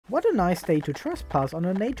What a nice day to trespass on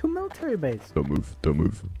a NATO military base. Don't move, don't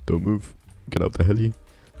move, don't move. Get out the heli.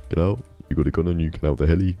 Get out. You got a gun on you, get out the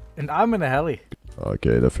heli. And I'm in a heli.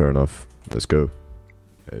 Okay, that's fair enough. Let's go.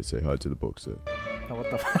 Hey, say hi to the boxer. Oh,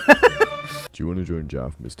 what the Do you want to join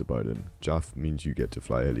JAF, Mr. Biden? JAF means you get to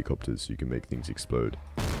fly helicopters so you can make things explode.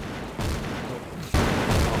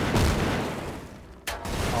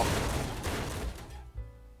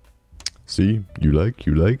 See? You like?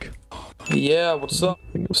 Yeah, what's up?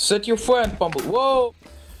 Set your friend, Bumble. Wow!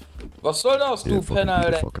 Was soll das, du Penner,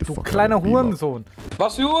 Alter? Du kleiner Hurensohn.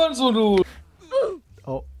 Was für Hurensohn, du?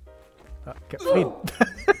 Oh. Frieden.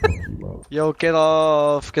 Yo, get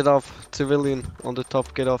off, civilian on the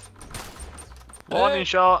top, get off. Warning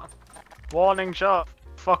shot,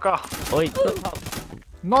 fuck off. Oi.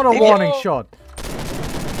 Not a warning shot.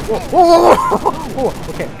 Oh,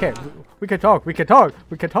 okay. We can talk.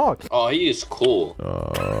 Oh, he is cool.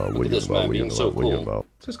 Look at this man being so cool.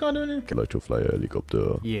 What's this guy doing here? I'd like to fly a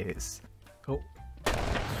helicopter. Yes. Oh.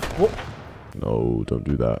 No, don't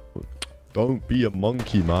do that. Don't be a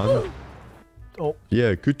monkey, man. Oh.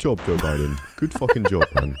 Yeah, good job, Joe Biden. Good fucking job,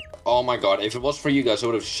 man. Oh my god, if it was for you guys, I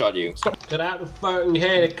would have shot you. Get out the fucking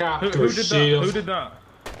helicopter. Who did that? Who did that?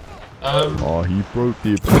 Oh, he broke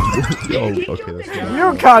the... Oh, okay, that's fine.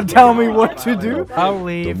 You can't tell me what to do. I'll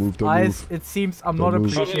leave. Don't move. It seems I'm not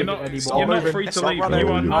appreciated anymore. You're not free to leave. You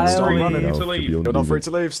are not free to leave. You're not free to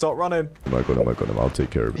leave. Stop running. Oh my god, I'll take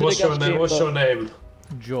care of it. What's your name?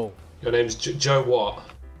 Joe. Your name's Joe what?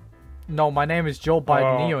 No, my name is Joe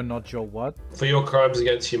Biden Neo, not Joe what? For your crimes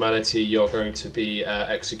against humanity, you're going to be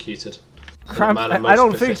executed. I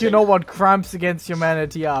don't think you know what crimes against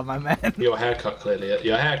humanity are, my man. Your haircut, clearly.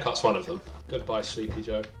 Your haircut's one of them. Goodbye, Sleepy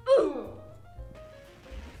Joe.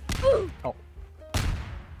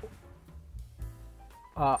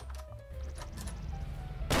 Oh.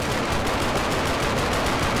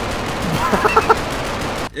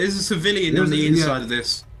 There's a civilian on the inside of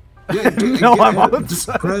this. Yeah, no, I'm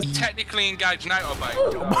outside. Technically engaged NATO, mate.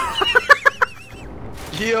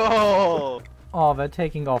 Yo! Oh, they're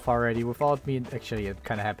taking off already without me. Actually, I'm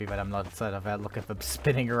kind of happy that I'm not inside of that. Look at them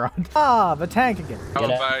spinning around. Ah, the tank again. Out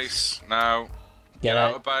of base now. Get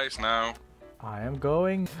out of base now. I am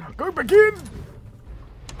going. Go back in!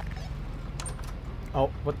 Oh,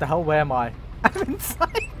 what the hell? Where am I? I'm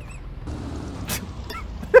inside.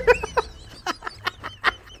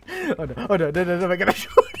 Oh no, I'm gonna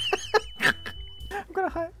shoot. I'm gonna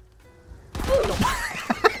hide.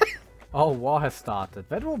 Oh, war has started.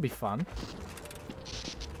 That will be fun.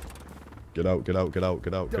 Get out.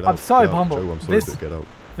 I'm sorry, Bumble. Joe, I'm sorry, but get out.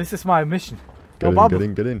 This is my mission. Get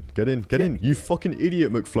in. You fucking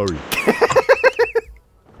idiot, McFlurry.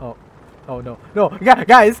 Oh no. No,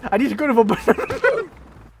 guys, I need to go to the...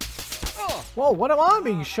 Whoa, what am I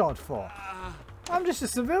being shot for? I'm just a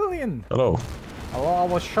civilian. Hello. Oh, I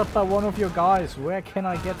was shot by one of your guys. Where can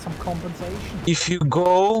I get some compensation? If you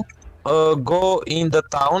go in the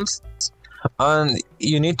towns, and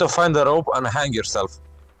you need to find a rope and hang yourself.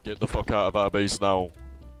 Get the fuck out of our base now.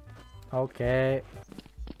 Okay.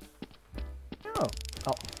 Oh.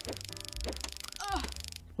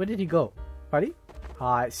 Where did he go? Buddy?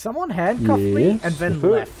 Hi. Someone handcuffed me and then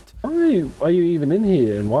left. Why are you even in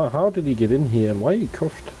here? And why? How did he get in here? And why are you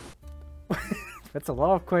cuffed? That's a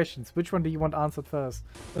lot of questions. Which one do you want answered first?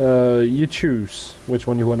 You choose which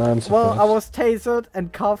one you want to answer well, first. I was tasered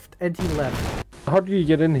and cuffed and he left. How did you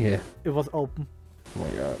get in here? It was open. Oh my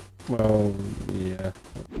god. Well, yeah.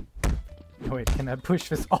 Oh, wait, can I push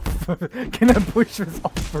this off? Can I push this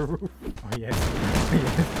off the roof? Oh yes.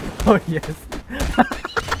 Oh yes.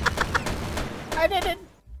 I did it!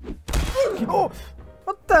 Oh!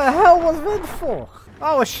 What the hell was that for?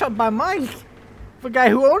 I was shot by Mike! The guy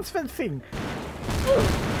who owns that thing!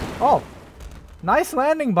 Oh! Nice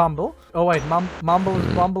landing, Bumble! Oh wait,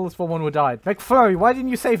 Bumble is the one who died. McFlurry, why didn't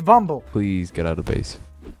you save Bumble? Please get out of base.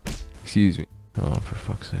 Excuse me. Oh, for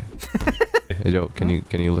fuck's sake. Hey Joe, can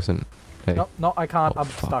you listen? Hey. No, I can't. Oh, I'm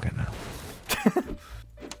stuck.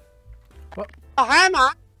 What? A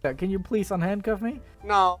hammer? Can you please unhandcuff me?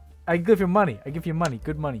 No. I give you money.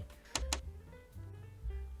 Good money.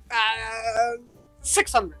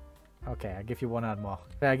 600. Okay, I give you 100 more.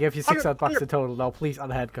 I give you 600 bucks in total. Now please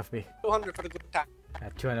unhandcuff me. 200 for the good time.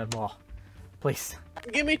 200 more. Please.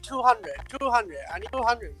 Give me 200. 200. I need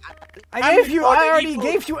 200. I already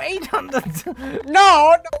gave you 800.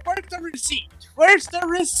 No, where's the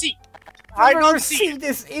receipt? I don't see it. The receipt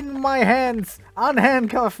is in my hands.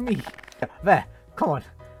 Unhandcuff me. There. Come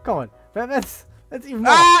on. That's That's even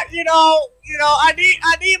more. You know, I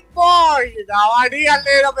need more. You know, I need a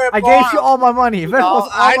little bit more. I gave you all my money. Where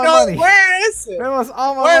was all my money? Where is it? Where was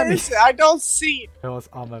all my money? Where is it? I don't see it. Where was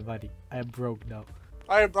all my money? I am broke now.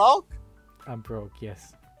 Are you broke? I'm broke.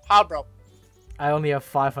 Yes. How broke? I only have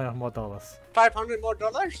 $500 more. $500 more?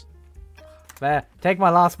 There. Take my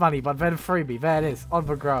last money, but then freebie. There it is, on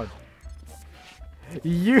the ground.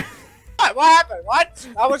 You. What happened? What?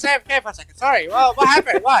 I was AFK for a second. Sorry. Well, what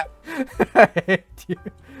happened? What? I hate you.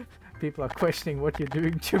 People are questioning what you're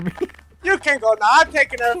doing to me. You can go now. I'm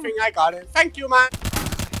taking everything I got it. Thank you, man.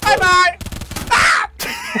 Bye bye.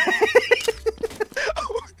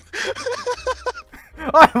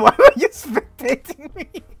 Why were you spectating me?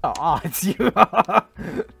 Oh, it's you.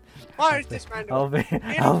 What is this man doing?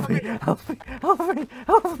 Help me.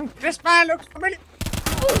 This man looks familiar.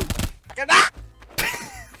 Get out.